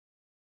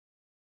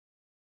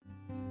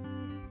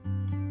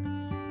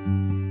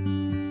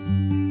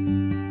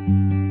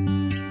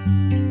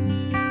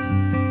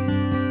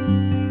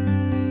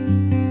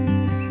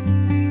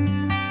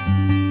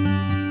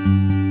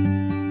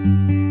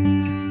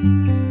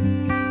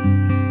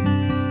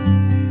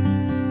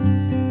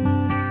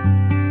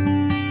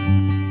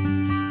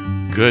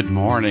Good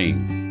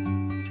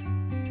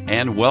morning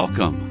and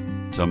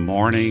welcome to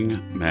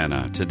Morning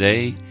Manna.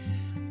 Today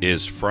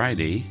is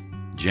Friday,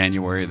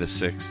 January the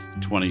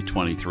 6th,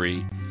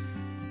 2023,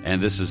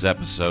 and this is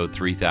episode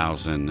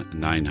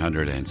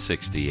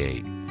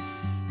 3968.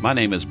 My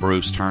name is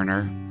Bruce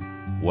Turner.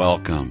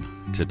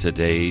 Welcome to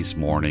today's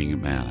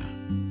Morning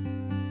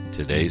Manna.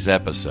 Today's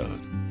episode,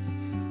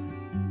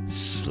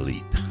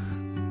 Sleep.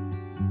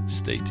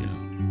 Stay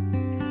tuned.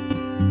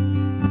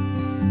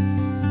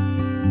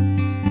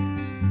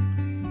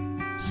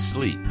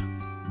 Sleep.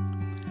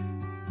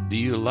 Do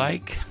you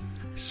like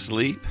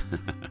sleep?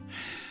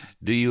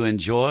 Do you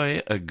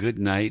enjoy a good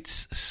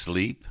night's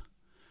sleep?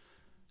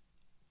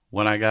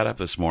 When I got up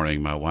this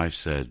morning, my wife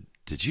said,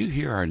 "Did you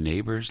hear our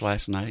neighbors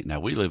last night?" Now,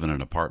 we live in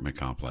an apartment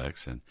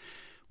complex, and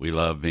we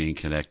love being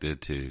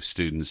connected to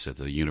students at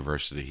the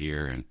university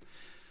here.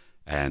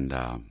 And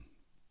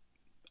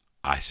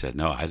I said,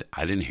 "No,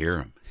 I didn't hear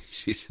them."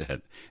 She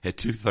said, at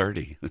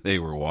 2:30, they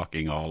were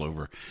walking all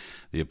over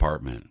the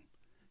apartment.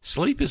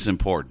 Sleep is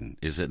important,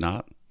 is it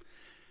not?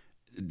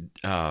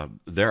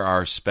 There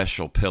are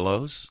special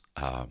pillows,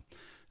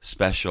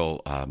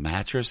 special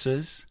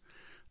mattresses.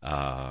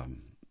 My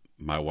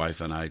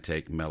wife and I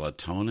take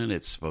melatonin.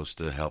 It's supposed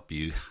to help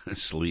you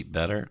sleep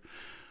better.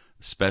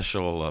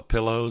 Special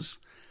pillows,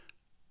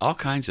 all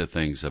kinds of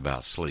things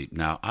about sleep.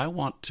 Now, I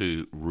want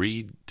to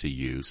read to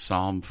you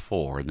Psalm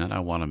 4, and then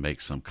I want to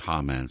make some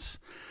comments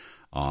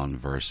on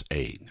verse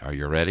 8. Are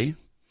you ready?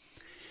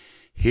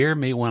 Hear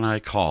me when I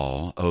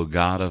call, O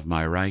God of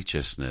my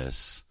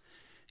righteousness.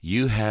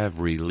 You have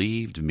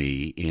relieved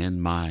me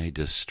in my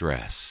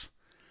distress.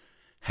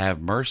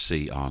 Have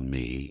mercy on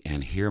me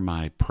and hear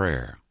my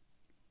prayer.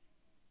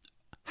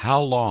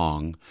 How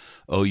long,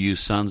 O you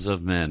sons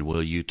of men,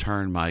 will you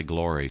turn my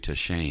glory to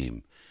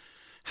shame?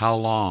 How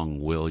long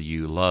will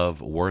you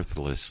love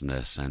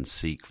worthlessness and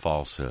seek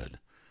falsehood?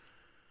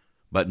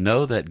 But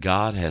know that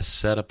God has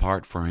set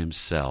apart for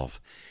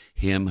himself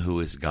him who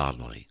is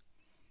godly.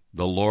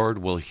 The Lord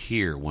will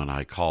hear when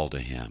I call to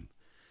him.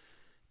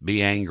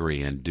 Be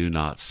angry and do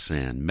not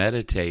sin.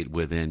 Meditate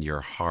within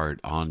your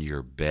heart on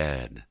your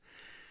bed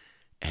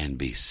and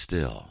be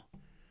still.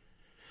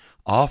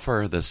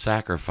 Offer the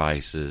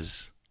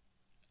sacrifices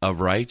of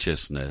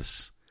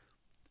righteousness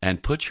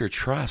and put your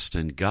trust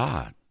in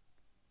God.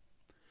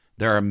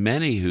 There are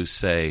many who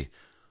say,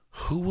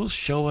 "Who will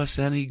show us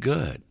any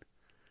good?"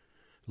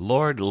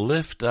 Lord,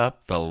 lift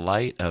up the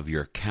light of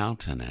your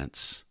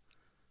countenance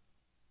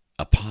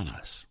upon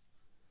us.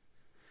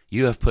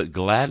 You have put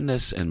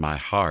gladness in my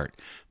heart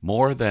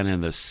more than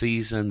in the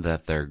season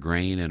that their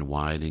grain and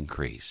wine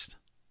increased.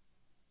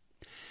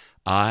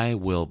 I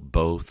will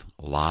both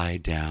lie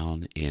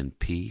down in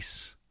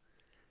peace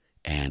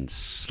and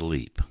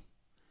sleep,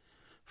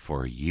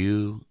 for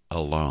you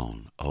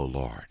alone, O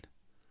Lord,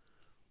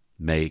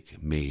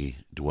 make me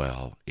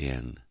dwell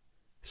in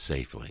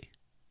safely.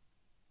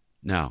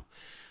 Now,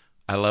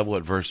 I love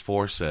what verse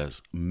 4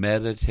 says.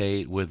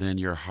 Meditate within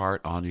your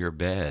heart on your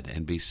bed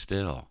and be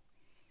still.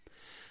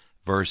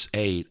 Verse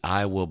 8,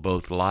 I will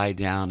both lie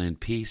down in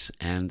peace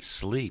and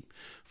sleep,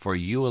 for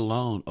you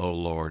alone, O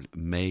Lord,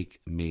 make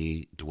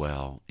me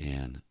dwell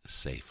in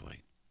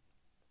safely.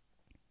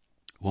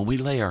 When we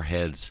lay our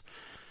heads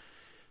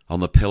on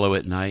the pillow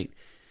at night,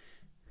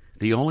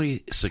 the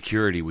only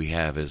security we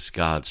have is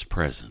God's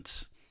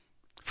presence.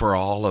 For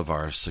all of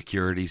our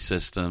security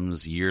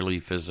systems,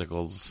 yearly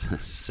physicals,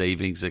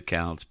 savings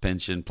accounts,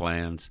 pension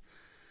plans,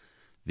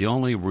 the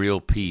only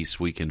real peace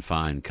we can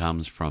find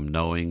comes from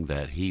knowing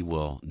that we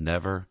will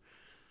never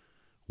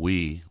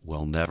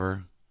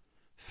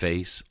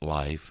face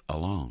life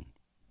alone.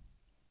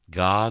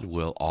 God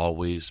will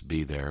always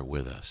be there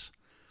with us.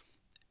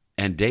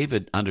 And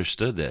David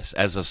understood this.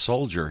 As a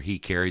soldier, he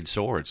carried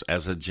swords.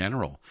 As a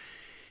general,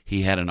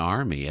 he had an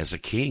army. As a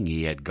king,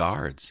 he had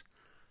guards.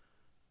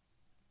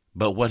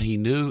 But what he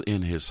knew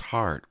in his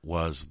heart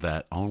was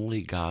that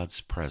only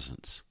God's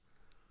presence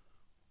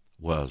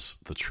was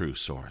the true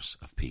source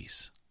of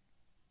peace.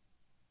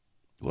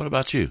 What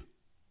about you?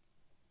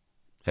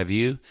 Have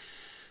you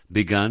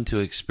begun to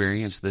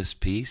experience this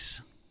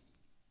peace?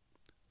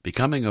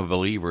 Becoming a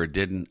believer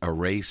didn't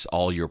erase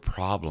all your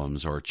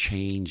problems or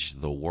change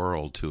the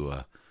world to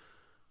a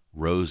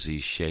rosy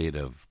shade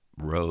of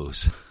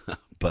rose,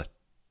 but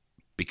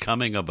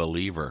becoming a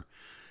believer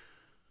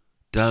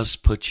does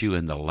put you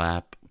in the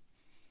lap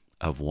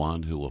of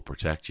one who will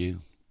protect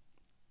you,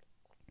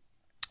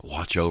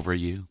 watch over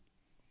you,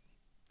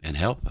 and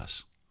help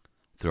us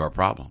through our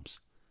problems,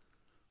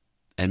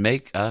 and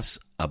make us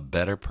a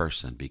better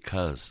person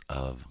because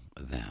of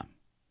them.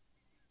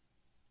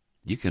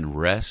 You can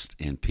rest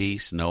in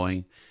peace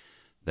knowing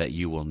that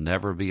you will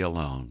never be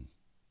alone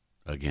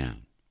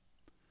again.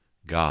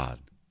 God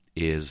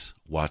is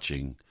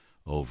watching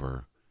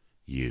over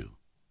you.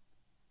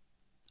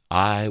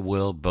 I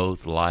will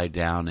both lie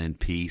down in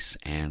peace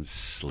and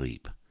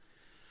sleep.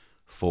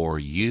 For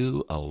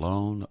you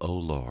alone, O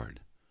Lord,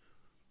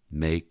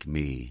 make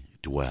me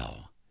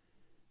dwell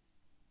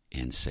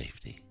in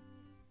safety.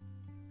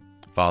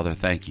 Father,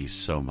 thank you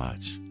so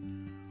much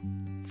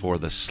for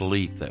the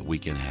sleep that we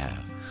can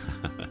have.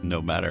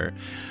 No matter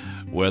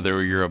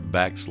whether you're a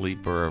back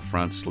sleeper, a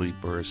front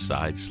sleeper, a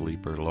side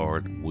sleeper,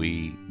 Lord,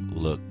 we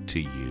look to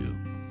you.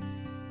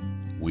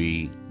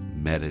 We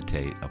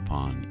meditate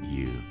upon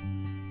you.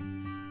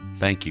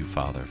 Thank you,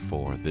 Father,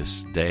 for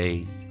this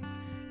day,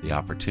 the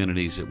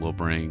opportunities it will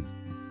bring.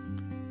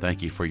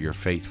 Thank you for your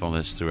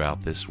faithfulness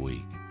throughout this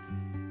week.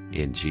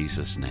 In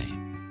Jesus'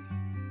 name,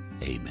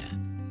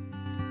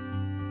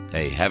 amen.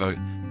 Hey, have a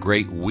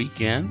great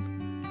weekend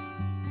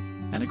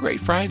and a great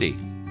Friday.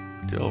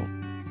 Till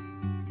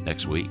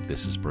next week,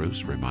 this is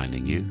Bruce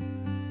reminding you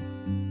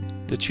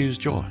to choose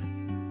joy.